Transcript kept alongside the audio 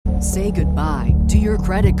Say goodbye to your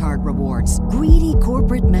credit card rewards. Greedy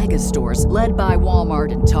corporate mega stores, led by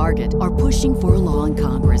Walmart and Target, are pushing for a law in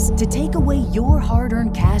Congress to take away your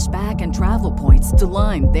hard-earned cash back and travel points to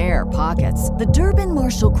line their pockets. The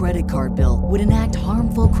Durbin-Marshall credit card bill would enact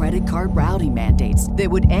harmful credit card routing mandates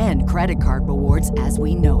that would end credit card rewards as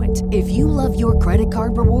we know it. If you love your credit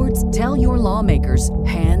card rewards, tell your lawmakers,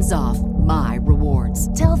 hands off my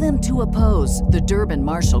rewards. Tell them to oppose the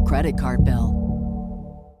Durbin-Marshall credit card bill.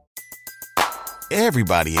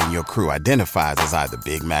 Everybody in your crew identifies as either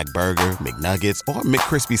Big Mac Burger, McNuggets, or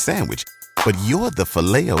McCrispy Sandwich. But you're the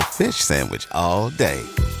Filet-O-Fish Sandwich all day.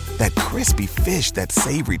 That crispy fish, that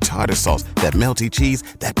savory tartar sauce, that melty cheese,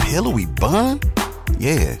 that pillowy bun.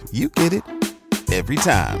 Yeah, you get it. Every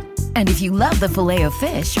time. And if you love the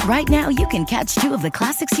Filet-O-Fish, right now you can catch two of the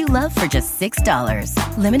classics you love for just $6.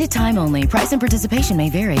 Limited time only. Price and participation may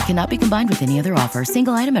vary. Cannot be combined with any other offer.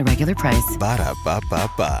 Single item at regular price.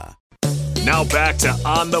 Ba-da-ba-ba-ba. Now back to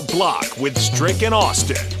On the Block with Strick and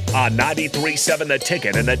Austin on 93.7 The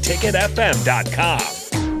Ticket and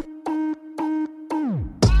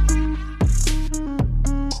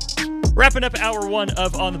theticketfm.com. Wrapping up hour one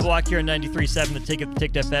of On the Block here on 93.7 The Ticket,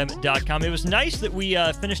 theticketfm.com. It was nice that we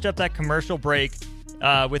finished up that commercial break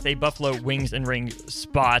with a Buffalo Wings and Rings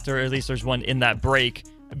spot, or at least there's one in that break.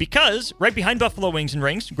 Because right behind Buffalo Wings and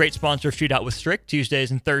Rings, great sponsor of Shootout with Strick, Tuesdays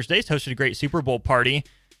and Thursdays, hosted a great Super Bowl party.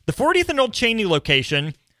 The 40th and Old Cheney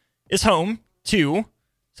location is home to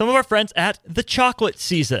some of our friends at The Chocolate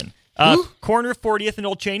Season. Corner of 40th and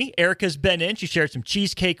Old Cheney. Erica's been in. She shared some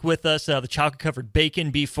cheesecake with us, the chocolate-covered bacon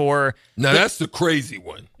before. Now, that's the crazy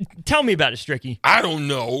one. Tell me about it, Stricky. I don't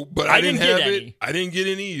know, but I didn't have get it. any. I didn't get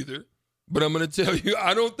any either. But I'm going to tell you,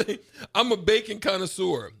 I don't think – I'm a bacon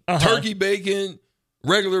connoisseur. Turkey bacon,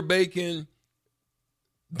 regular bacon,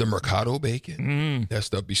 the Mercado bacon. That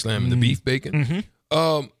stuff be slamming. The beef bacon.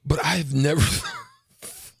 But I've never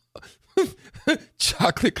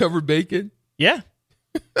chocolate covered bacon. Yeah,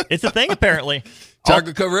 it's a thing apparently.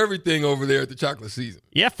 Chocolate cover everything over there at the Chocolate Season.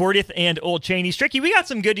 Yeah, 40th and Old Cheney. Stricky, we got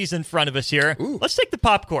some goodies in front of us here. Ooh. Let's take the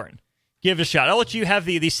popcorn. Give it a shot. I'll let you have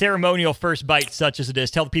the ceremonial first bite, such as it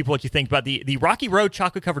is. Tell the people what you think about the Rocky Road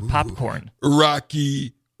chocolate covered popcorn.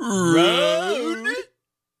 Rocky Road.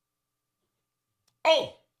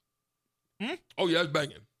 Oh. Oh yeah, it's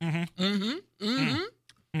banging.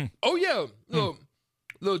 Oh yeah, little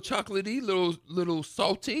chocolatey, little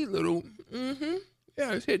salty,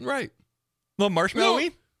 yeah, it's hitting right. Little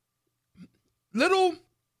marshmallowy, little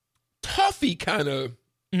toffee kind of.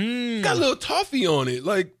 Got a little toffee on it,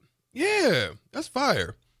 like yeah, that's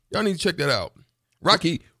fire. Y'all need to check that out.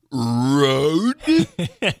 Rocky Road.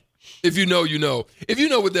 If you know, you know. If you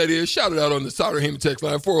know what that is, shout it out on the Sauter Heyman text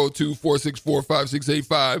line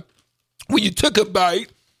 402-464-5685. When you took a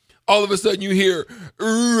bite, all of a sudden you hear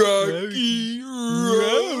Rocky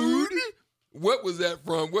Road. What was that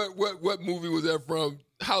from? What movie was that from?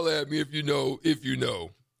 Holla at me if you know.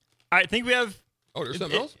 I think we have. Oh, there's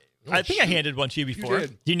something else? I think I handed one to you before.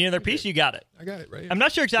 did. Do you need another piece? You got it. I got it right here. I'm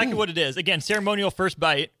not sure exactly what it is. Again, ceremonial first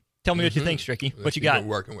bite. Tell me what you think, Stricky. What you got?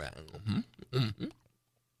 Working with.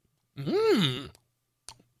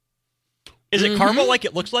 Is it caramel like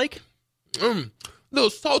it looks like? Little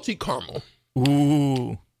salty caramel.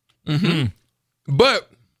 Ooh. But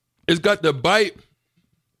it's got the bite.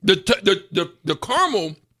 The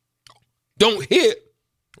caramel don't hit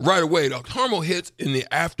right away. The caramel hits in the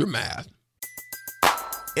aftermath.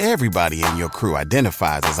 Everybody in your crew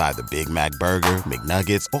identifies as either Big Mac Burger,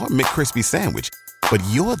 McNuggets, or McCrispy Sandwich. But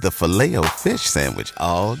you're the Filet-O-Fish Sandwich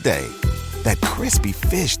all day. That crispy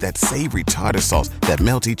fish, that savory tartar sauce, that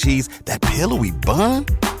melty cheese, that pillowy bun.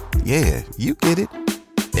 Yeah, you get it.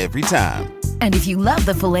 Every time. And if you love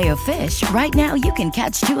the Filet-O-Fish, right now you can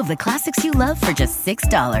catch two of the classics you love for just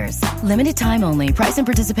 $6. Limited time only. Price and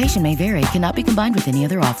participation may vary. Cannot be combined with any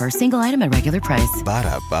other offer. Single item at regular price.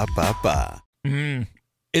 Ba-da-ba-ba-ba. And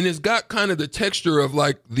it's got kind of the texture of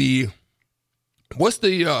like what's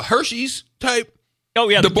the Hershey's type? Oh,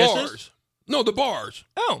 yeah. The Kisses? bars. No, the bars.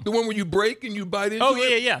 Oh. The one where you break and you bite into Oh,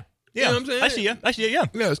 it. yeah. You know what I'm saying? I see you, yeah.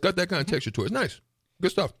 Yeah, it's got that kind of texture to it. It's nice.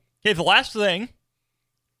 Good stuff. Okay, the last thing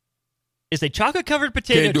is a chocolate-covered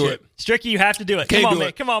potato Can't do chip. it. Stricky, you have to do it. Can't Come on, do man.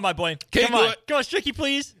 it. Come on, my boy. Can't Come do on. it. Come on, Stricky,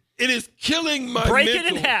 please. It is killing my Break mental.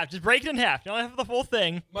 it in half. Just break it in half. Don't have the whole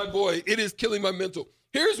thing. My boy, it is killing my mental.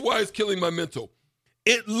 Here's why it's killing my mental.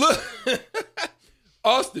 It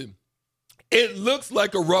Austin, it looks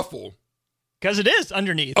like a ruffle. Because it is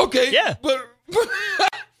underneath. Okay. Yeah. But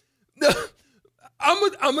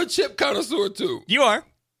I'm a chip connoisseur too. You are.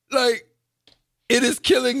 Like, it is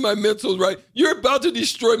killing my mentals, right? You're about to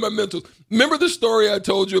destroy my mentals. Remember the story I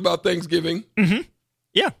told you about Thanksgiving?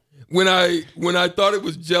 Yeah. when I thought it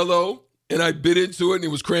was Jell-O and I bit into it and it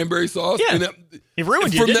was cranberry sauce. Yeah. And It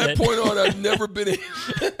ruined you, from didn't that it? point on, I've never been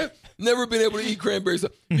able to eat cranberry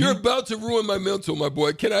sauce. You're about to ruin my mental, my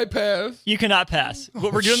boy. Can I pass? You cannot pass.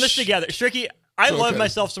 But we're doing this together. Stricky, I love Okay.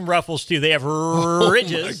 myself some Ruffles, too. They have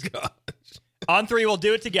ridges. Oh, my God. On 3, we'll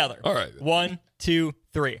do it together. All right. 1, 2,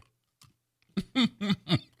 3. You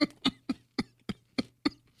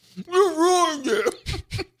ruined it.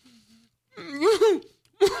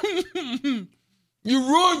 You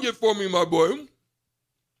ruined it for me, my boy.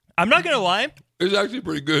 I'm not going to lie. It's actually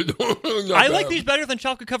pretty good. I like these better than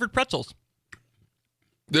chocolate-covered pretzels.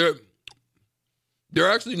 They're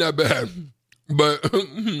actually not bad. But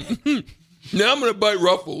now I'm going to bite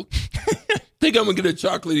Ruffles. Think I'm going to get a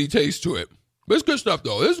chocolatey taste to it. But it's good stuff,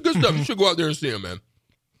 though. It's good stuff. You should go out there and see them, man.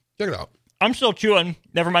 Check it out. I'm still chewing.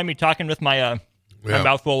 Never mind me talking with my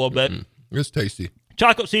mouthful a little bit. It's tasty.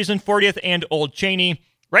 Chocolate Season, 40th and Old Cheney.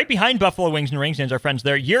 Right behind Buffalo Wings and Rings stands our friends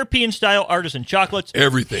there. European-style artisan chocolates.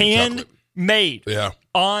 Everything handmade. Yeah.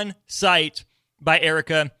 On site by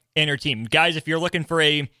Erica and her team. Guys, if you're looking for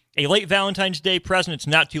a late Valentine's Day present, it's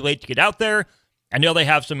not too late to get out there. I know they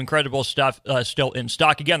have some incredible stuff still in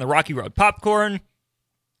stock. Again, the Rocky Road popcorn.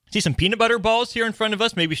 See some peanut butter balls here in front of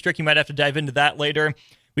us. Maybe Stricky might have to dive into that later.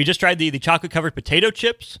 We just tried the chocolate-covered potato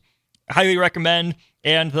chips. Highly recommend.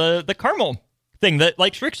 And the caramel thing that,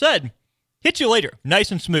 like Strick said, hits you later.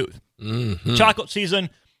 Nice and smooth. Mm-hmm. Chocolate Season,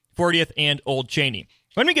 40th and Old Cheney.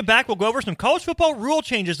 When we get back, we'll go over some college football rule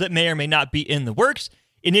changes that may or may not be in the works.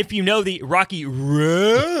 And if you know the Rocky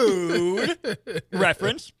Road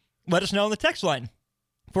reference, let us know on the text line.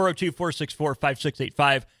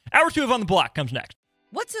 402-464-5685. Hour 2 of On the Block comes next.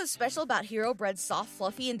 What's so special about Hero Bread's soft,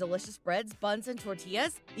 fluffy, and delicious breads, buns, and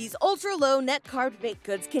tortillas? These ultra-low net-carb baked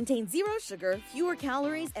goods contain zero sugar, fewer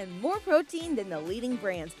calories, and more protein than the leading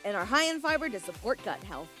brands, and are high in fiber to support gut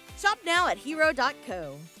health. Shop now at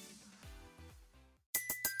hero.co.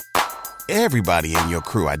 Everybody in your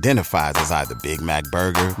crew identifies as either Big Mac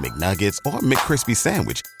Burger, McNuggets, or McCrispy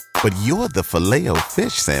Sandwich. But you're the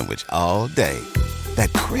Filet-O-Fish Sandwich all day.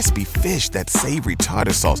 That crispy fish, that savory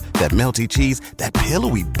tartar sauce, that melty cheese, that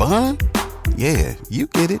pillowy bun. Yeah, you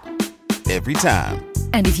get it. Every time.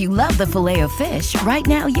 And if you love the Filet-O-Fish, right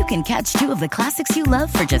now you can catch 2 of the classics you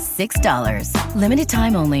love for just $6. Limited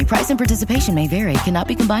time only. Price and participation may vary. Cannot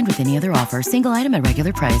be combined with any other offer. Single item at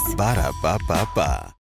regular price. Ba-da-ba-ba-ba.